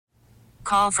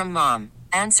call from mom.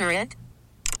 Answer it.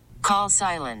 Call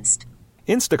silenced.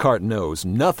 Instacart knows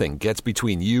nothing gets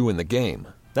between you and the game.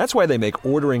 That's why they make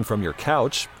ordering from your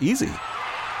couch easy.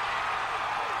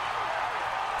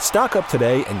 Stock up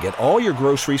today and get all your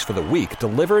groceries for the week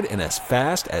delivered in as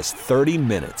fast as 30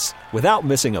 minutes without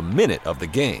missing a minute of the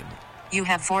game. You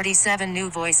have 47 new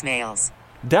voicemails.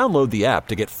 Download the app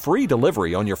to get free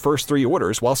delivery on your first 3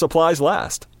 orders while supplies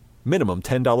last. Minimum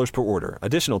 $10 per order.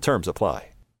 Additional terms apply.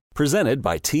 Presented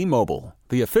by T-Mobile,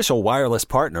 the official wireless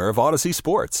partner of Odyssey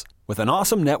Sports. With an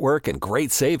awesome network and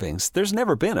great savings, there's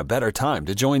never been a better time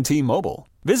to join T-Mobile.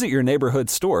 Visit your neighborhood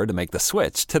store to make the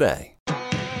switch today.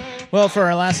 Well, for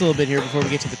our last little bit here before we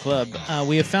get to the club,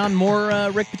 we have found more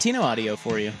Rick Pitino audio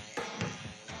for you.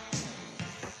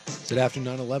 Is it after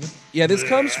 9/11? Yeah, this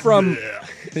comes from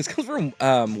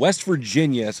West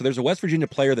Virginia. So there's a West Virginia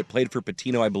player that played for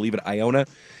Pitino, I believe, at Iona, and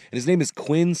his name is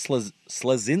Quinn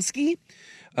Slazinski.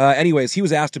 Anyways, he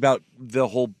was asked about the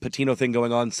whole Pitino thing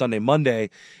going on Sunday, Monday,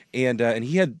 and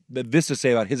he had this to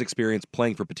say about his experience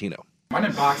playing for Pitino. I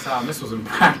didn't box out, and this was in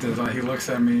practice. He looks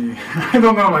at me. I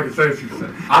don't know if I can say this. He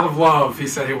said, out of love, he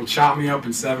said he will chop me up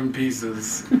in 7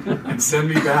 pieces and send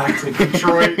me back to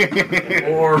Detroit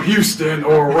or Houston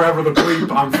or wherever the bleep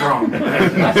I'm from.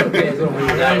 That's okay.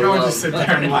 I go and just sit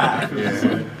there and laugh.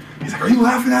 Yeah. He's like, are you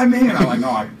laughing at me? And I'm like,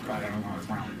 no, I don't know. It's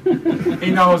wrong.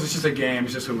 He knows it's just a game.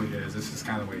 It's just who he is. This is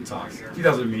kind of the way he talks. He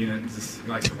doesn't mean it. He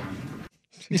likes to run.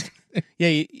 Yeah,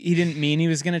 he didn't mean he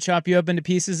was going to chop you up into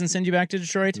pieces and send you back to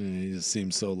Detroit. He just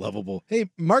seems so lovable. Hey,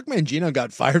 Mark Mangino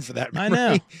got fired for that. Remember?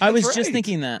 I know. I was just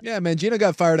thinking that. Yeah, Mangino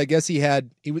got fired. I guess it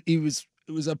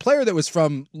was a player that was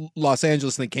from Los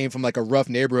Angeles and they came from like a rough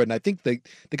neighborhood. And I think the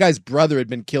guy's brother had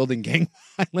been killed in gang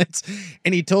violence.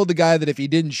 And he told the guy that if he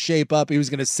didn't shape up, he was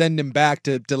going to send him back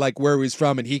to like where he was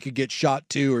from and he could get shot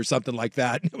too or something like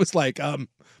that. And it was like,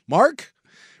 Mark,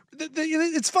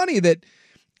 it's funny that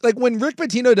like when Rick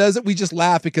Pitino does it, we just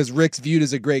laugh because Rick's viewed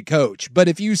as a great coach. But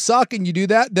if you suck and you do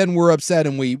that, then we're upset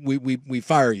and we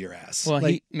fire your ass. Well,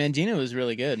 Mangino was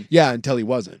really good. Yeah, until he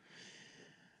wasn't.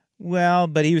 Well,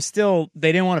 but he was still.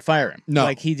 They didn't want to fire him. No,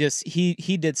 like he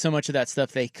did so much of that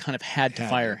stuff. They kind of had to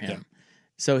fire him. Yeah.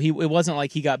 So it wasn't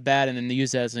like he got bad and then they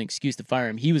used that as an excuse to fire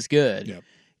him. He was good. Yep.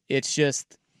 It's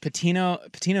just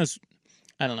Pitino's.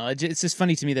 I don't know. It's just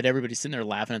funny to me that everybody's sitting there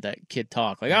laughing at that kid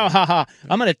talk. Like, oh, ha, ha,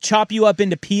 I'm going to chop you up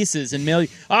into pieces and mail you.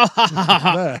 Oh, ha, ha, ha,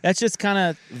 ha. That's just kind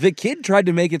of... The kid tried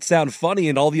to make it sound funny,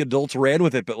 and all the adults ran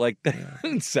with it, but, like, that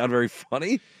didn't sound very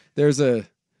funny. There's a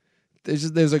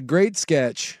great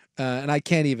sketch, and I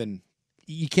can't even...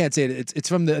 You can't say it. It's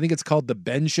from I think it's called The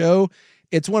Ben Show.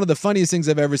 It's one of the funniest things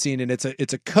I've ever seen, and it's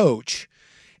a coach,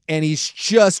 and he's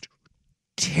just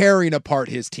tearing apart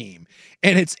his team.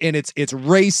 And it's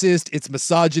racist, it's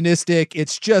misogynistic,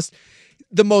 it's just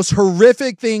the most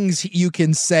horrific things you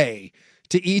can say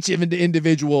to each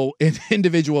individual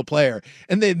player.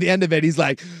 And then at the end of it, he's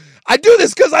like, I do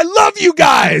this because I love you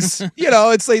guys.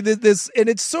 It's like this, and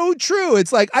it's so true.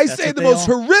 It's like I say the most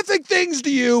horrific things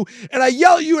to you, and I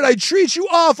yell at you, and I treat you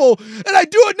awful, and I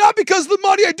do it not because of the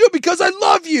money, I do it because I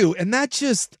love you. And that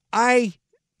just I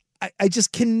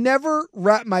just can never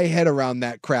wrap my head around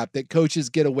that crap that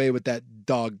coaches get away with that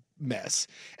dog mess.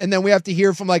 And then we have to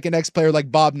hear from like an ex-player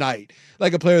like Bob Knight,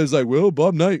 like a player that's like, well,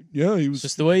 Bob Knight, yeah, he was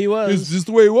just the way he was. It's just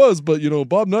the way he was. But,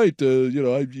 Bob Knight, you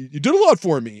did a lot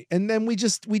for me. And then we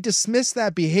dismiss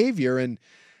that behavior. And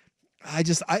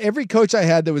every coach I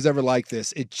had that was ever like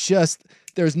this,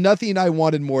 there's nothing I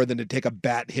wanted more than to take a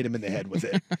bat and hit him in the head with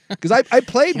it. Because I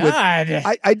played with...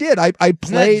 I did. I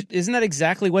played... Isn't that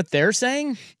exactly what they're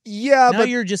saying? Yeah, now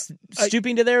you're just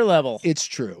stooping to their level. It's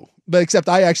true. But except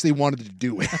I actually wanted to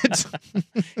do it.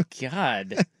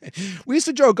 God. We used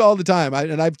to joke all the time,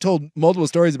 and I've told multiple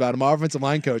stories about him, our offensive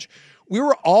line coach. We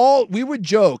would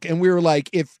joke, and we were like,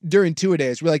 during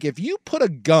two-a-days, we're like, if you put a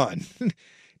gun...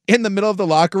 in the middle of the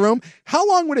locker room, how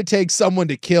long would it take someone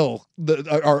to kill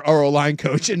our O-line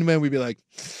coach? And then we'd be like,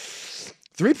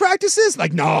 3 practices?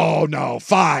 Like, no,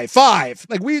 5.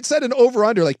 Like we had said an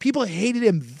over-under, like people hated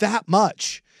him that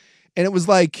much. And it was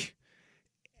like,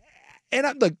 we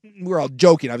were all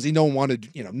joking. Obviously no one wanted,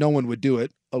 no one would do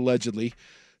it allegedly,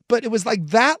 but it was like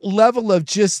that level of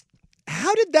just,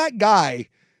 how did that guy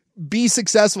be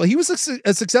successful? He was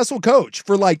a successful coach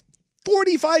for like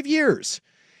 45 years.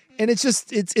 And it's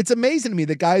just, it's amazing to me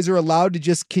that guys are allowed to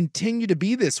just continue to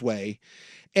be this way.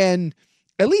 And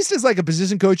at least as like a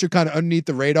position coach, you're kind of underneath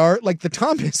the radar, like the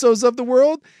Tom Izzo's of the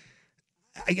world.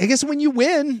 I guess when you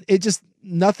win, it just,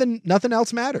 nothing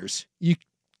else matters. You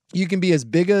can be as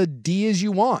big a D as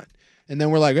you want. And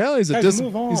then we're like, well, he's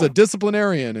a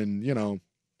disciplinarian. And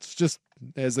it's just,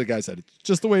 as the guy said, it's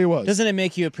just the way he was. Doesn't it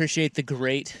make you appreciate the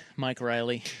great Mike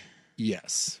Riley?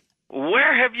 Yes.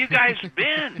 Where have you guys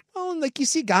been? Well, like you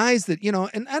see guys that,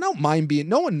 and I don't mind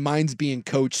no one minds being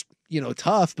coached,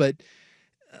 tough, but,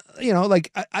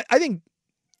 like I think,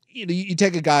 you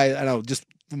take a guy, I don't know, just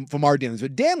from our dealings,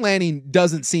 but Dan Lanning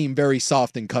doesn't seem very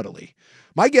soft and cuddly.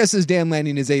 My guess is Dan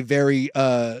Lanning is a very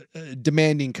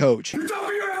demanding coach.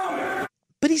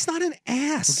 But he's not an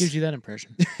ass. What gives you that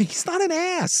impression? He's not an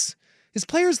ass. His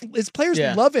players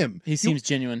love him. He seems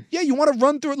genuine. Yeah, you want to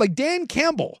run through it like Dan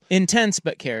Campbell. Intense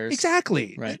but cares.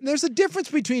 Exactly. Right. There's a difference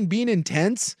between being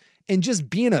intense and just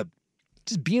being a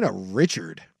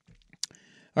Richard.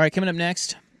 All right, coming up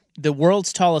next, the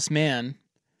world's tallest man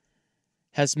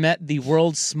has met the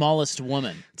world's smallest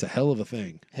woman. It's a hell of a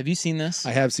thing. Have you seen this?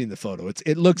 I have seen the photo.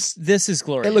 It looks. This is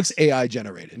glorious. It looks AI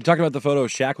generated. You talking about the photo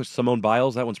of Shaq with Simone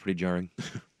Biles? That one's pretty jarring.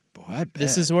 Boy, I bet.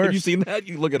 This is worse. Have you seen that?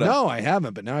 You look it up. No, I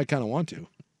haven't, but now I kind of want to.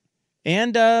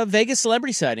 And Vegas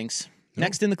celebrity sightings.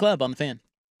 Next in the club on The Fan.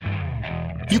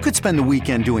 You could spend the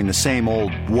weekend doing the same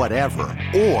old whatever,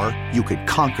 or you could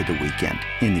conquer the weekend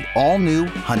in the all-new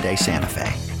Hyundai Santa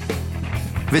Fe.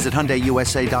 Visit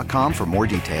HyundaiUSA.com for more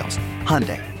details.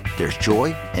 Hyundai, there's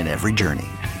joy in every journey.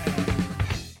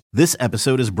 This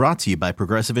episode is brought to you by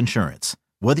Progressive Insurance.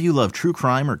 Whether you love true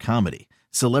crime or comedy,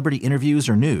 celebrity interviews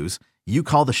or news, you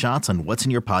call the shots on what's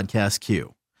in your podcast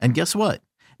queue. And guess what?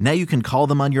 Now you can call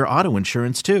them on your auto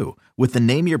insurance too with the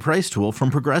Name Your Price tool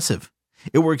from Progressive.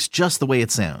 It works just the way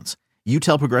it sounds. You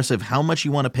tell Progressive how much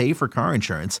you want to pay for car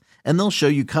insurance, and they'll show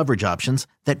you coverage options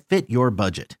that fit your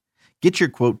budget. Get your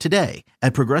quote today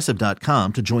at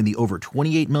Progressive.com to join the over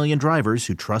 28 million drivers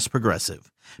who trust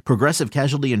Progressive. Progressive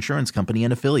Casualty Insurance Company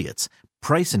and Affiliates.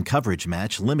 Price and coverage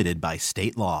match limited by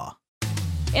state law.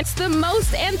 It's the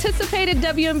most anticipated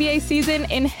WNBA season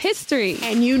in history.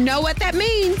 And you know what that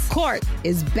means. Court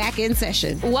is back in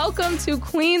session. Welcome to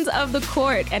Queens of the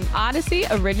Court, an Odyssey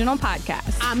original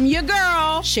podcast. I'm your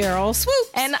girl, Cheryl Swoop.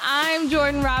 And I'm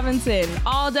Jordan Robinson.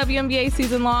 All WNBA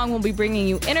season long, we'll be bringing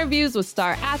you interviews with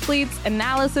star athletes,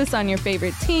 analysis on your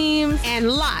favorite teams,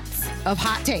 and lots of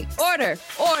hot takes.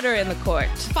 Order in the court.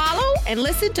 Follow and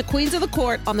listen to Queens of the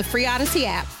Court on the free Odyssey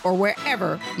app or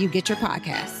wherever you get your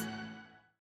podcasts.